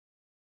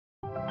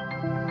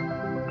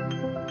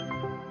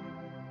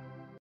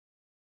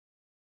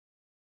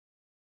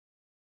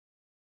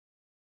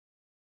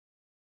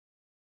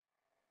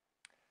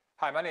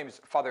Hi, my name is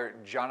Father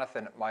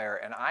Jonathan Meyer,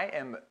 and I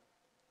am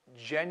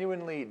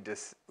genuinely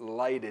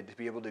delighted to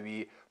be able to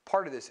be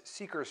part of this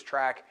Seeker's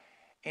Track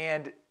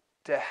and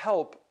to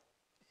help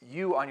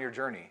you on your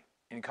journey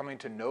in coming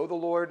to know the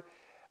Lord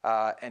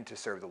and to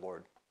serve the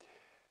Lord.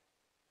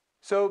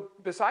 So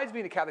besides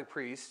being a Catholic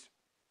priest,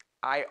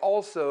 I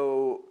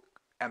also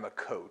am a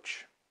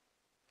coach.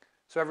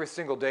 So every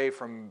single day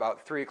from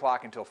about 3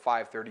 o'clock until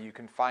 5:30, you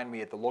can find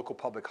me at the local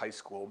public high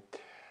school.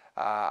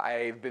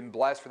 I've been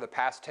blessed for the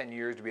past 10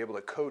 years to be able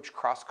to coach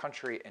cross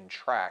country and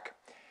track,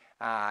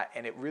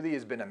 and it really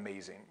has been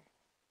amazing.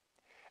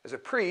 As a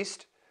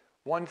priest,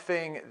 one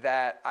thing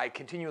that I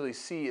continually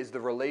see is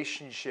the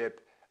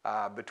relationship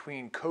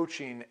between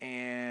coaching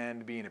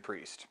and being a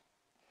priest.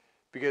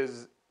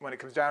 Because when it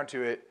comes down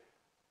to it,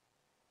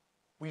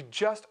 we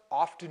just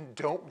often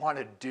don't want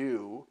to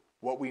do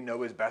what we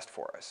know is best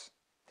for us.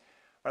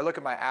 When I look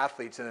at my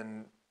athletes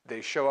and they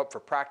show up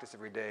for practice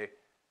every day,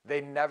 they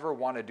never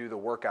want to do the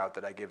workout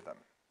that I give them.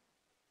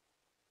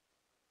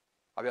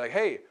 I'll be like,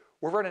 hey,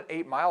 we're running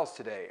 8 miles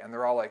today. And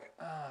they're all like,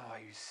 oh, are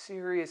you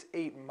serious?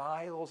 8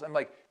 miles? I'm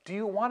like, do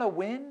you want to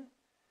win?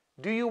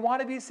 Do you want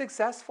to be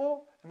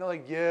successful? And they're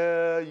like,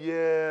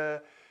 yeah.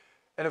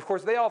 And of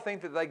course, they all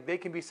think that like they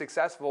can be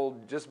successful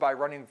just by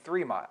running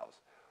 3 miles.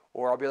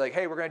 Or I'll be like,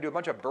 hey, we're going to do a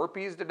bunch of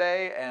burpees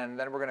today, and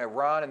then we're going to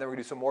run, and then we're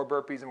going to do some more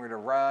burpees, and we're going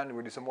to run, and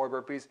we're going to do some more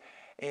burpees.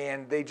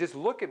 And they just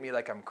look at me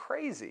like I'm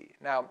crazy.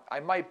 Now,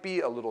 I might be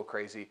a little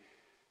crazy,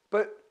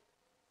 but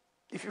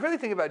if you really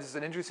think about it, it's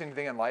an interesting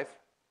thing in life.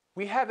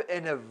 We have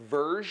an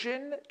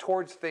aversion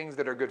towards things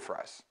that are good for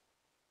us.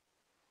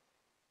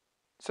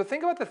 So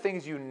think about the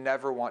things you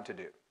never want to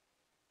do.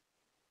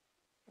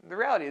 The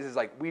reality is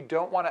like we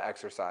don't want to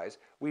exercise.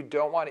 We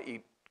don't want to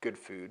eat good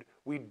food.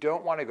 We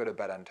don't want to go to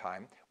bed on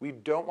time. We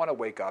don't want to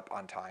wake up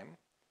on time.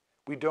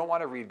 We don't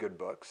want to read good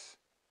books.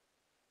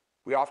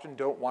 We often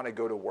don't want to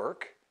go to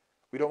work.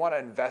 We don't want to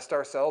invest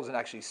ourselves in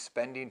actually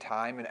spending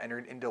time and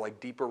entering into like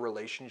deeper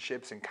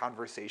relationships and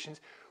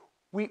conversations.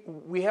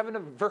 We have an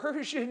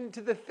aversion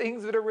to the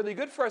things that are really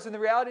good for us. And the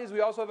reality is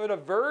we also have an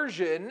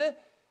aversion.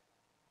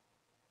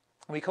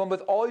 We come up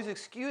with all these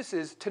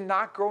excuses to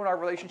not grow in our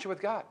relationship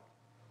with God.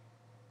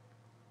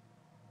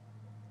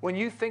 When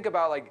you think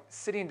about like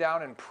sitting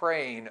down and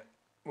praying,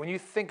 when you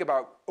think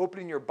about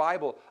opening your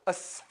Bible,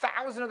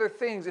 1,000 other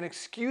things and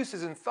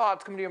excuses and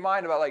thoughts come to your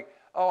mind about like,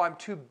 oh, I'm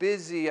too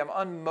busy, I'm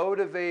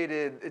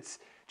unmotivated, it's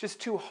just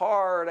too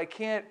hard, I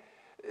can't.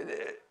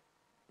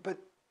 But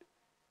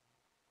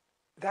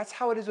that's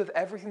how it is with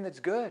everything that's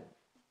good.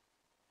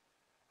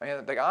 I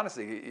mean, like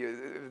honestly,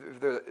 if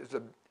there's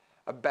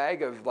a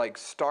bag of like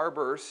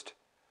Starburst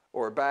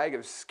or a bag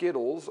of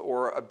Skittles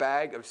or a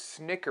bag of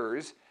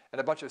Snickers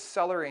and a bunch of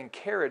celery and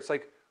carrots,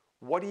 like,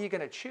 what are you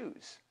going to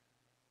choose?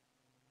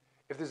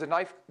 If there's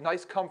a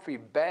nice comfy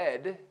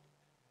bed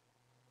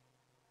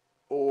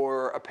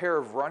or a pair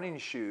of running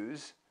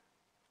shoes,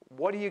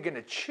 what are you going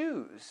to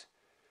choose?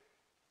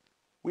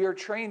 We are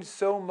trained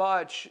so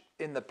much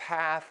in the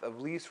path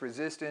of least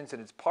resistance,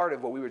 and it's part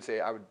of what we would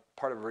say,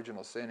 part of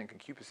original sin and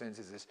concupiscence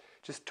is this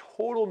just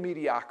total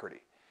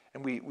mediocrity.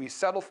 And we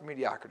settle for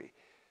mediocrity.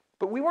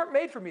 But we weren't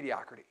made for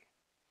mediocrity.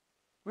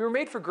 We were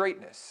made for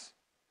greatness.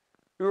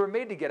 We were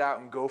made to get out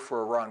and go for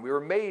a run. We were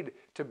made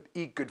to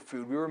eat good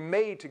food. We were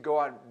made to go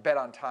on bed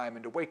on time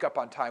and to wake up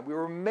on time. We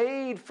were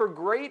made for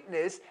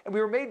greatness, and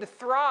we were made to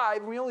thrive.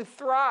 And we only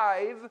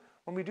thrive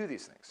when we do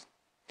these things.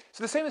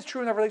 So the same is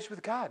true in our relationship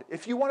with God.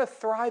 If you want to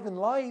thrive in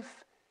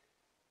life,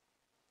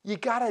 you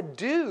got to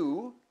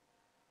do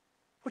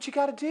what you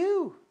got to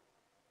do.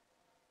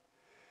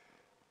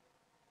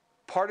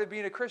 Part of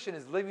being a Christian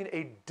is living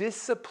a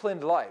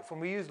disciplined life. When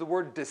we use the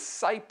word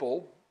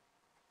disciple,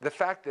 the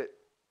fact that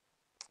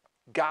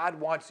God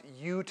wants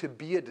you to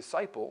be a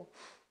disciple,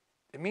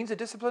 it means a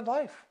disciplined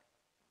life.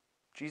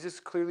 Jesus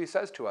clearly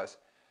says to us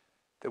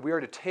that we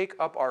are to take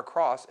up our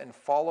cross and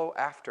follow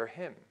after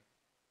him.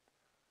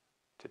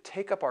 To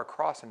take up our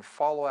cross and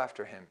follow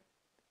after him.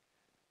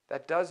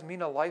 That does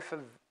mean a life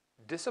of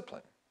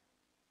discipline.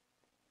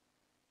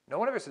 No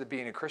one ever said that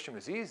being a Christian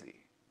was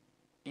easy.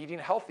 Eating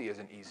healthy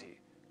isn't easy.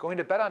 Going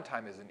to bed on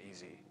time isn't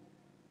easy.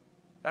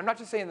 I'm not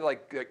just saying that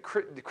like the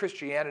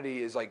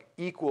Christianity is like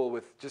equal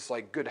with just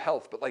like good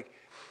health, but like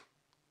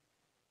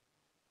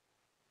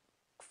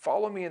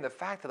follow me in the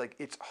fact that like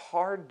it's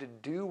hard to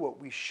do what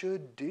we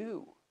should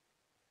do.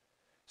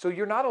 So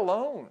you're not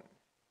alone.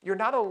 You're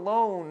not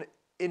alone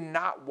in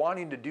not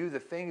wanting to do the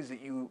things that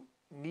you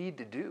need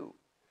to do.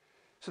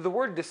 So the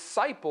word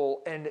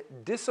disciple and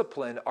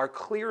discipline are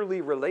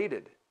clearly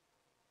related.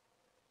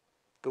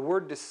 The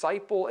word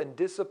disciple and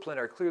discipline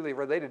are clearly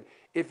related.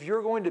 If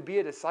you're going to be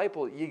a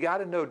disciple, you got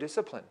to know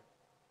discipline.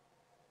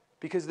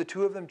 Because the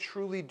two of them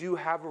truly do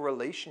have a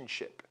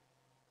relationship.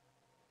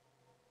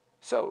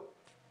 So,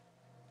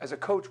 as a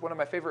coach, one of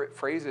my favorite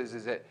phrases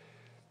is that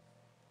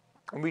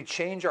when we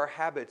change our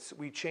habits,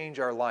 we change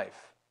our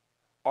life.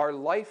 Our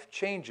life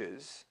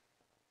changes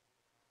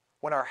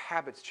when our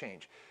habits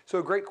change. So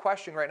a great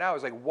question right now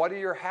is like, what are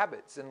your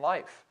habits in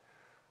life?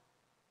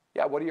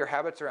 Yeah, what are your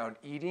habits around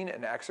eating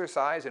and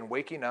exercise and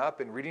waking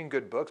up and reading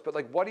good books? But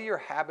like, what are your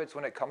habits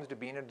when it comes to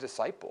being a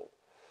disciple?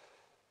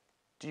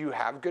 Do you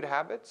have good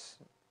habits?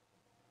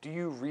 Do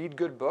you read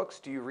good books?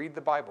 Do you read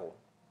the Bible?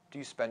 Do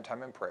you spend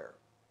time in prayer?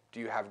 Do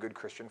you have good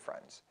Christian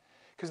friends?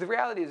 Because the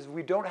reality is, if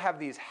we don't have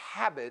these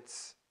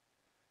habits,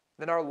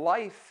 then our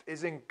life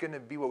isn't going to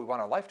be what we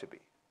want our life to be.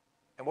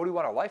 And what do we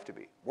want our life to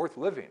be? Worth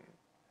living.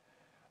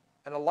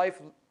 And a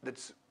life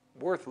that's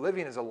worth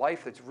living is a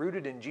life that's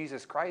rooted in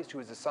Jesus Christ, who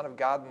is the Son of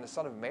God and the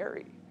Son of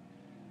Mary.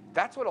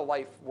 That's what a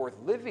life worth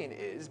living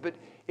is. But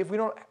if we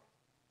don't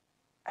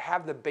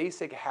have the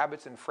basic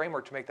habits and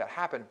framework to make that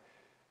happen,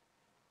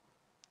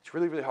 it's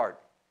really, really hard.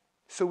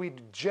 So we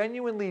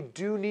genuinely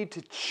do need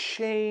to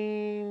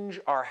change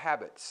our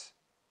habits.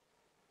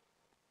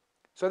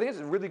 So I think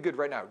it's really good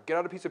right now. Get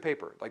out a piece of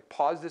paper. Like,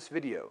 pause this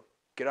video.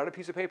 Get out a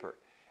piece of paper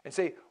and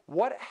say,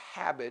 what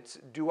habits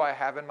do I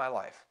have in my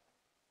life?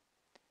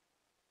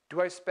 Do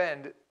I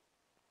spend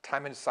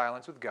time in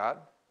silence with God?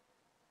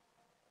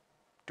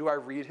 Do I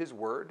read His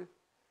Word?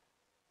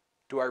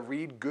 Do I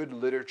read good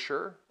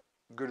literature,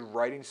 good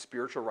writing,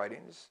 spiritual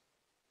writings?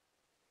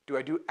 Do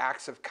I do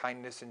acts of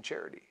kindness and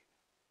charity?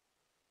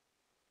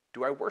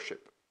 Do I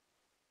worship?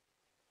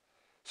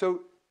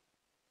 So,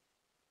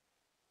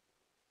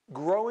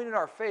 growing in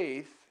our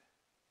faith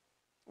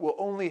will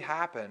only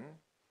happen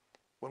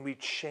when we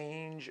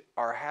change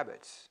our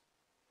habits.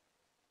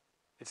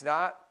 It's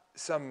not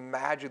some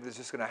magic that's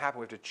just going to happen.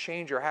 We have to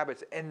change our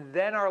habits, and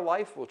then our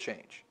life will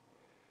change.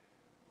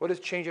 What does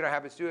changing our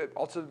habits do? It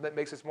also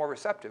makes us more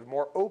receptive,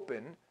 more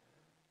open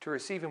to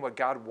receiving what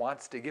God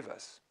wants to give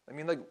us. I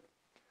mean, like,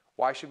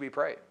 why should we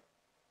pray?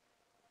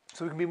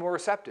 So we can be more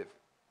receptive.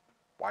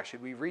 Why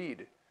should we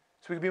read?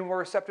 So we can be more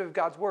receptive of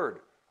God's Word.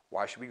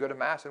 Why should we go to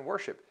Mass and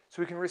worship?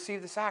 So we can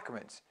receive the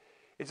sacraments.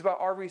 It's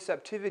about our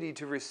receptivity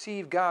to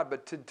receive God,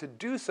 but to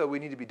do so, we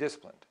need to be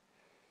disciplined.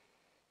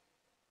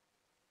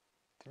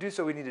 To do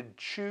so, we need to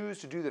choose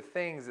to do the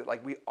things that,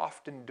 like, we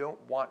often don't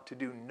want to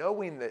do,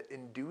 knowing that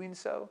in doing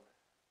so,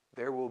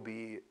 there will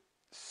be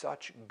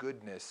such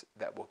goodness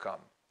that will come.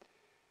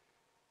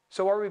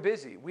 So are we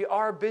busy? We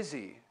are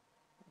busy.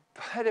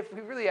 But if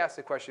we really ask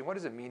the question, what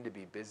does it mean to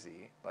be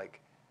busy?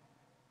 Like,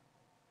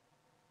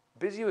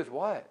 busy with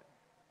what?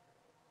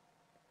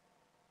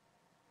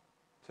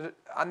 So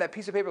on that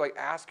piece of paper, like,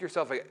 ask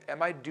yourself, like,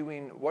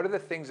 what are the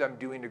things I'm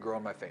doing to grow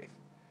in my faith?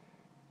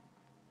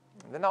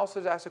 And then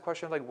also ask the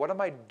question, like, what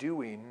am I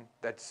doing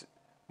that's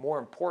more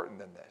important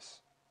than this?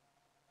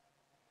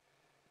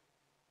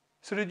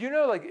 So did you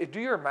know, like, do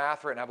your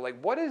math right now, but like,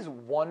 what is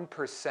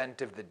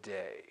 1% of the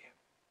day?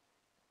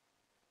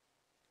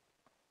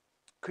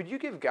 Could you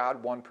give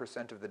God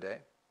 1% of the day?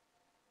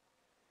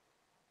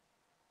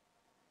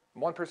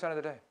 1% of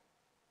the day.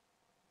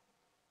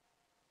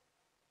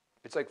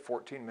 It's like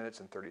 14 minutes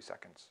and 30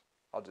 seconds.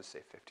 I'll just say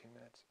 15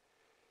 minutes.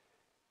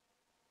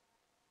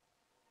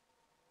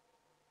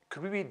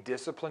 Could we be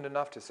disciplined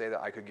enough to say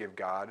that I could give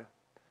God,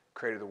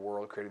 creator of the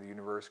world, creator of the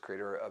universe,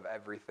 creator of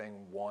everything,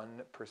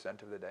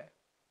 1% of the day?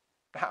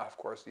 Now, of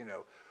course,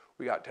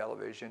 we got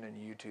television and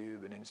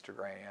YouTube and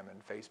Instagram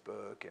and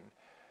Facebook, and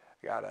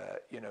gotta,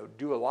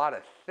 do a lot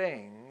of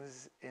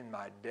things in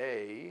my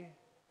day,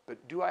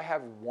 but do I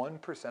have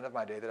 1% of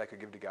my day that I could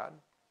give to God?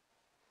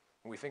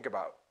 When we think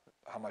about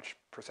how much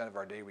percent of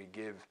our day we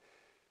give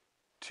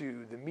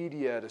to the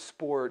media, to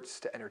sports,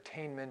 to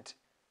entertainment,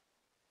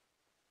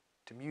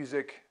 to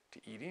music, to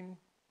eating,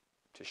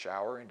 to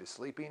showering, to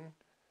sleeping,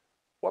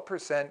 what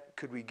percent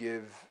could we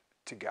give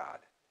to God?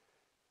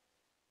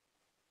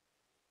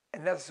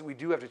 And we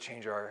do have to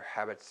change our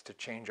habits to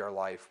change our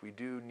life. We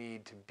do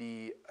need to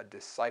be a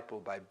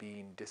disciple by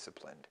being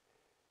disciplined.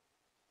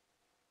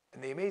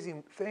 And the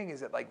amazing thing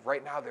is that, like,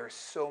 right now, there are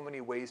so many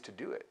ways to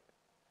do it.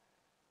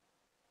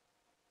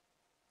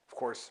 Of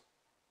course,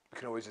 we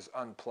can always just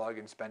unplug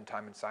and spend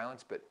time in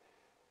silence, but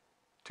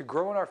to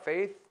grow in our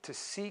faith, to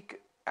seek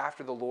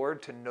after the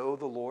Lord, to know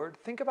the Lord,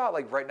 think about,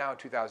 like, right now in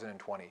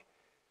 2020.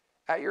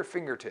 At your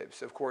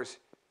fingertips, of course,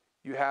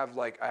 you have,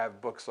 like, I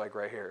have books like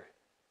right here.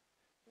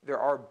 There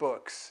are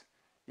books.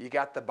 You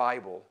got the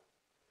Bible.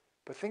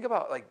 But think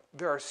about, like,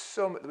 there are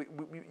so many.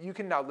 You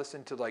can now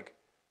listen to, like,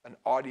 an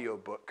audio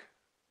book.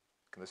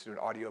 You can listen to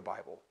an audio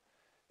Bible.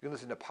 You can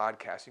listen to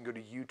podcasts. You can go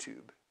to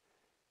YouTube.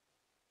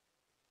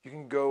 You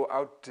can go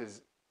out to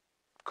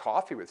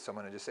coffee with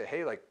someone and just say,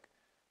 hey, like,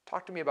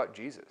 talk to me about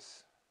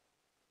Jesus.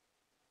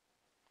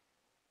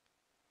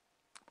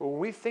 But when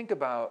we think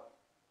about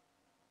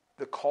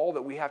the call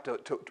that we have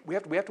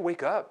to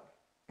wake up.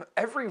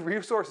 Every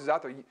resource is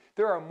out there.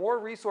 There are more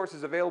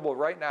resources available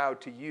right now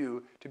to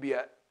you to be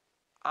an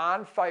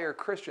on-fire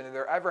Christian than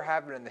there ever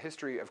have been in the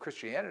history of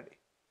Christianity.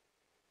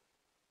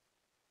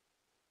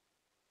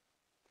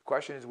 The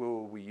question is,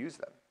 will we use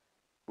them?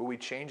 Will we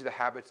change the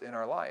habits in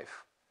our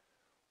life?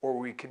 Or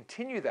will we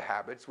continue the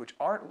habits which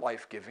aren't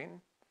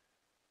life-giving?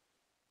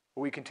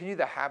 Will we continue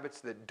the habits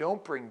that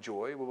don't bring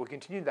joy? Will we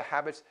continue the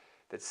habits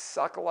that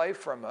suck life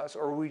from us?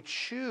 Or will we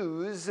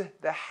choose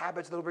the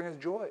habits that will bring us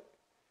joy?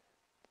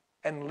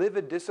 And live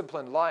a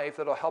disciplined life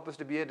that will help us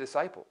to be a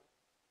disciple.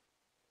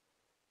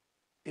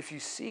 if you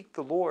seek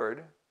the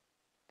Lord,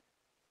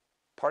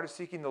 part of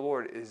seeking the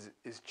Lord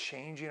is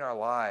changing our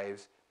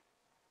lives,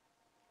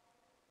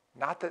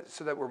 not that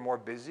so that we're more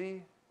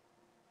busy,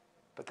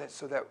 but that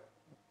so that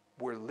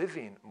we're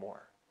living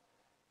more.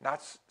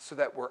 Not so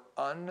that we're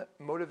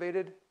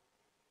unmotivated,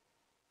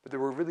 but that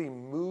we're really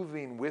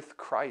moving with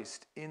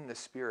Christ in the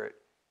Spirit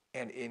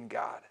and in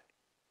God.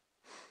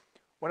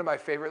 One of my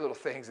favorite little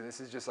things, and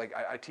this is just like,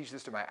 I teach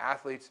this to my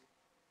athletes.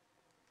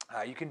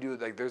 You can do,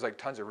 like, there's like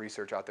tons of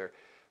research out there,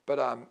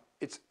 but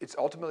it's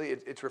ultimately,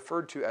 it's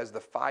referred to as the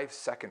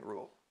 5-second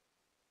rule.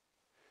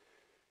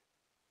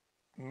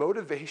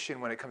 Motivation,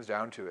 when it comes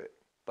down to it,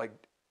 like,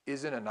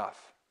 isn't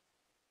enough.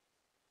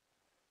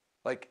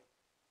 Like,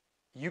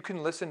 you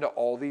can listen to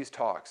all these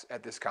talks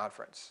at this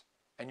conference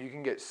and you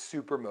can get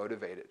super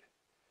motivated.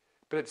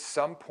 But at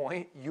some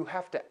point, you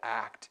have to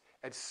act.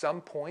 At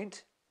some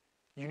point,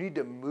 you need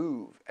to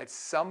move. At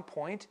some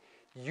point,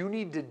 you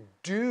need to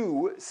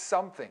do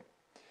something.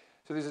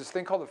 So there's this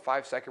thing called the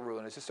 5-second rule,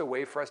 and it's just a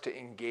way for us to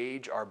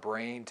engage our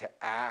brain to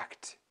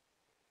act.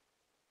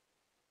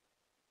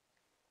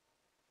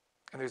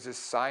 And there's this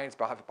science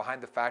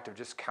behind the fact of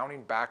just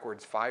counting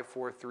backwards, 5,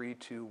 4, 3,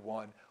 2,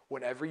 1,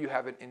 whenever you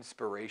have an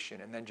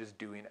inspiration, and then just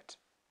doing it.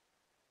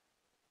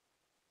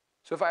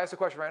 So if I ask the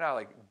question right now,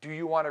 like, do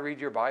you want to read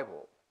your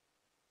Bible?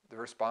 The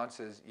response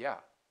is, yeah.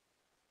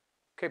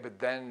 Okay, but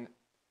then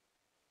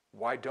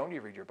why don't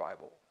you read your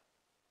Bible?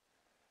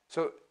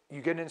 So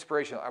you get an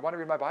inspiration. I want to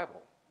read my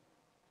Bible.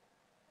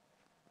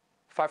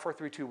 5, 4,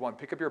 3, 2, 1.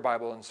 Pick up your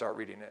Bible and start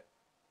reading it.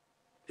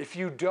 If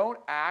you don't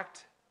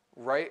act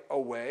right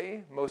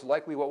away, most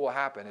likely what will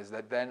happen is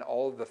that then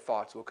all of the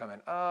thoughts will come in.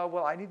 Oh,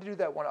 well, I need to do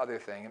that one other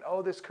thing. And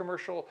oh, this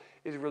commercial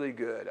is really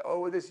good.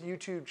 Oh, this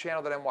YouTube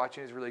channel that I'm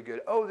watching is really good.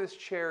 Oh, this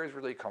chair is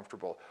really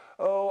comfortable.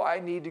 Oh, I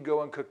need to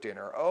go and cook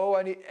dinner. Oh,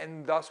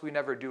 and thus we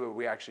never do what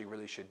we actually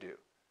really should do.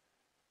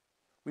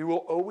 We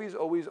will always,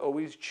 always,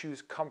 always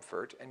choose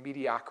comfort and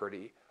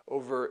mediocrity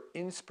over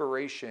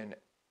inspiration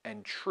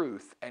and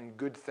truth and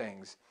good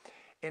things.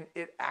 And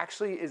it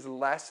actually is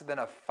less than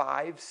a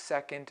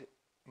 5-second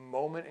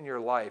moment in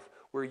your life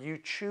where you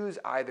choose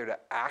either to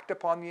act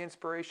upon the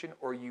inspiration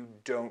or you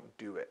don't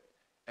do it.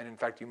 And in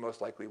fact, you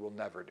most likely will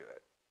never do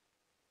it.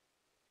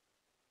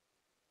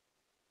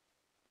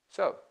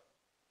 So,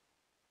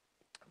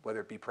 whether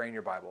it be praying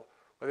your Bible,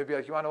 whether it be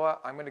like, you want to know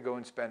what? I'm going to go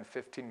and spend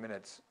 15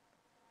 minutes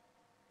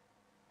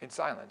in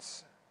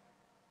silence.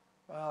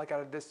 Well, I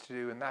got this to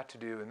do and that to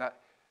do and that.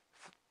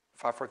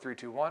 5, 4, 3,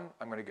 2, 1,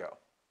 I'm going to go.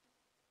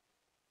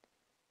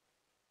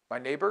 My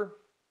neighbor,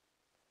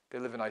 they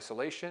live in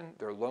isolation,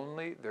 they're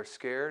lonely, they're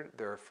scared,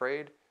 they're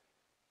afraid.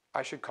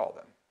 I should call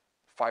them.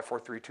 5, 4,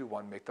 3, 2,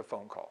 1, make the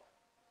phone call.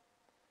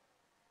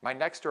 My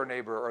next door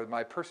neighbor or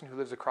my person who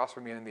lives across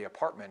from me in the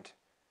apartment,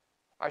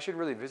 I should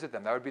really visit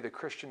them. That would be the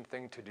Christian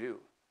thing to do.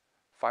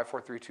 5,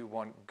 4, 3, 2,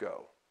 1,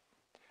 go.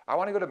 I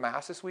want to go to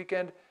Mass this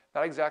weekend.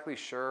 Not exactly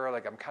sure.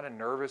 Like, I'm kind of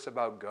nervous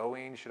about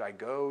going. Should I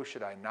go?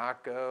 Should I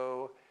not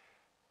go?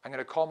 I'm going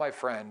to call my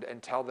friend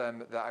and tell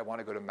them that I want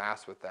to go to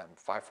Mass with them.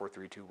 5, 4,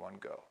 3, 2, 1,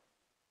 go.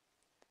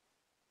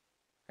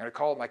 I'm going to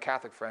call my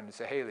Catholic friend and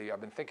say, hey, Lee, I've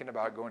been thinking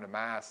about going to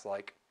Mass.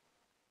 Like,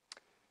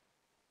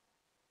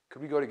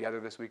 could we go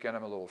together this weekend?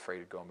 I'm a little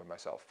afraid of going by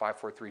myself. 5,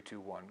 4, 3, 2,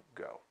 1,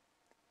 go.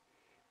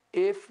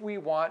 If we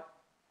want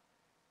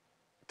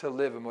to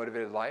live a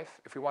motivated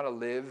life, if we want to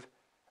live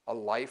a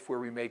life where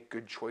we make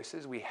good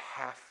choices, we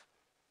have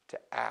to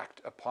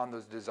act upon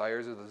those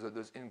desires or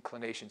those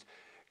inclinations.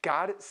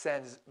 God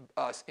sends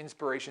us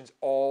inspirations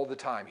all the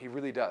time. He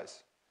really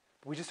does.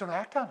 We just don't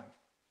act on them.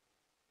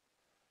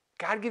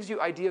 God gives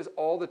you ideas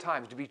all the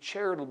time to be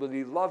charitable, to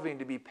be loving,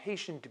 to be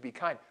patient, to be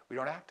kind. We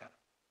don't act on them.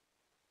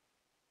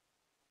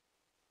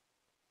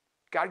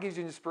 God gives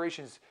you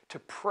inspirations to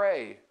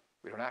pray.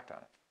 We don't act on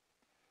it.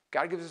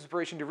 God gives us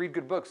inspiration to read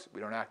good books.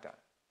 We don't act on it.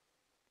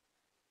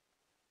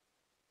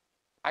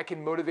 I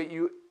can motivate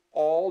you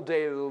all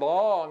day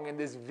long in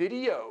this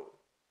video,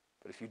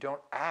 but if you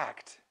don't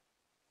act,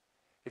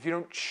 if you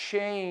don't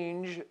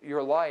change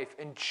your life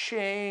and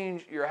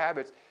change your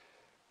habits,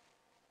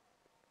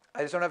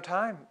 I just don't have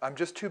time. I'm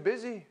just too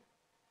busy.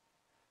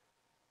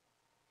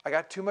 I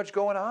got too much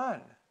going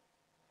on.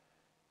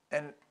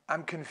 And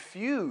I'm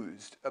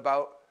confused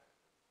about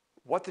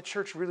what the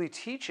church really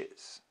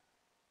teaches.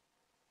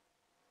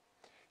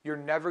 You're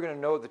never going to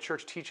know what the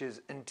church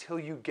teaches until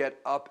you get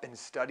up and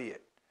study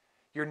it.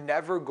 You're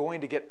never going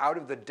to get out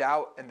of the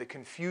doubt and the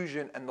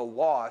confusion and the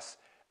loss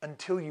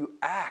until you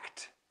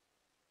act.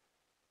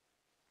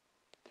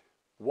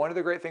 One of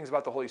the great things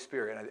about the Holy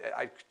Spirit, and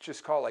I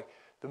just call it like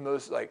the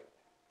most like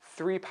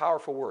 3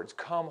 powerful words,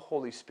 come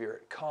Holy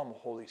Spirit, come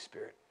Holy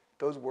Spirit.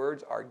 Those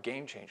words are a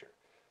game changer.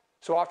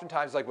 So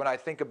oftentimes, like when I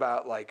think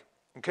about like,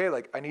 okay,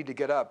 like I need to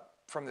get up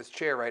from this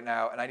chair right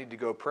now and I need to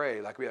go pray,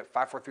 like we have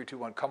 5, 4, 3, 2,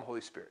 1, come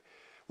Holy Spirit.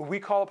 When we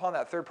call upon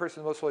that third person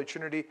of the most holy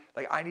Trinity,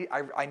 like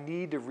I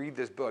need to read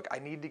this book. I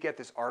need to get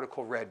this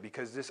article read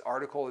because this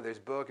article or this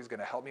book is going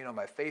to help me know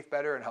my faith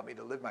better and help me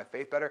to live my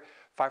faith better.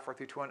 5, 4,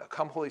 3, 2, 1,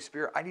 come Holy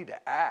Spirit. I need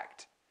to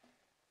act.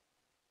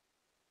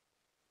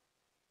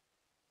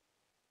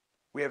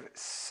 We have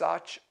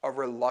such a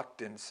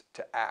reluctance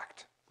to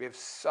act. We have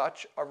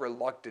such a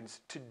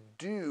reluctance to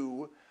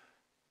do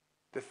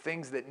the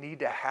things that need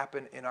to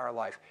happen in our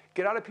life.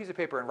 Get out a piece of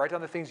paper and write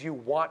down the things you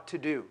want to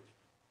do.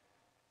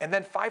 And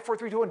then 5, 4,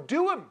 3, 2, 1,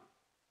 do them.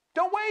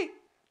 Don't wait.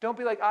 Don't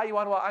be like, you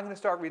want to know what? I'm going to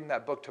start reading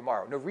that book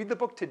tomorrow. No, read the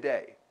book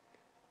today.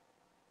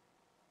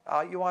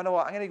 You want to know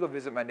what? I'm going to go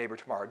visit my neighbor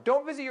tomorrow.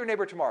 Don't visit your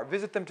neighbor tomorrow.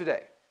 Visit them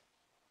today.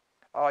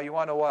 You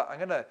want to know what? I'm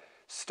going to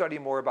study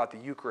more about the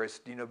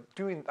Eucharist. I'm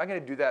going to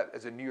do that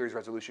as a New Year's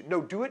resolution.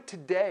 No, do it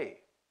today.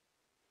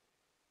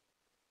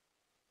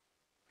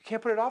 We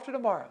can't put it off to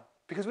tomorrow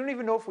because we don't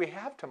even know if we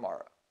have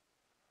tomorrow.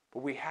 But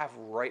we have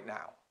right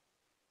now.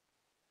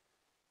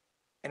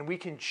 And we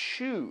can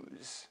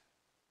choose.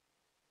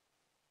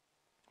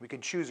 We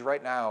can choose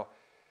right now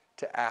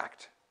to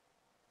act.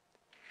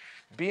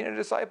 Being a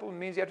disciple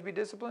means you have to be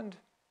disciplined.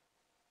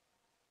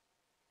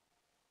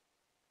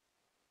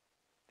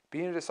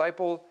 Being a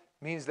disciple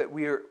means that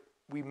we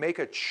make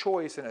a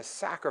choice and a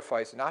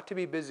sacrifice not to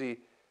be busy,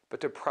 but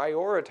to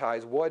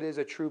prioritize what is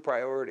a true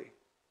priority.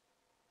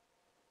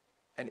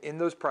 And in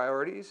those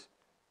priorities,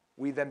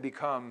 we then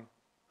become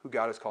who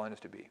God is calling us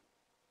to be.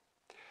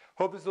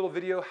 Hope this little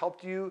video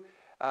helped you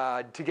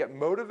to get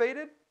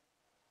motivated.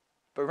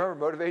 But remember,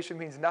 motivation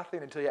means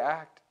nothing until you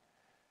act.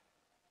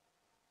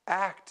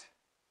 Act.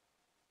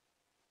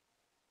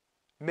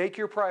 Make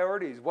your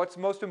priorities. What's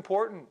most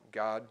important?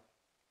 God,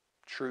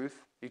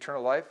 truth,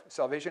 eternal life,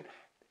 salvation.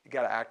 You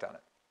got to act on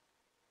it.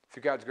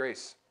 Through God's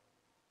grace,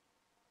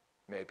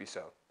 may it be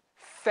so.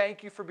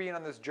 Thank you for being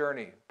on this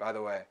journey, by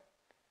the way.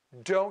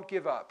 Don't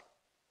give up.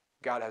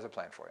 God has a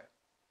plan for you.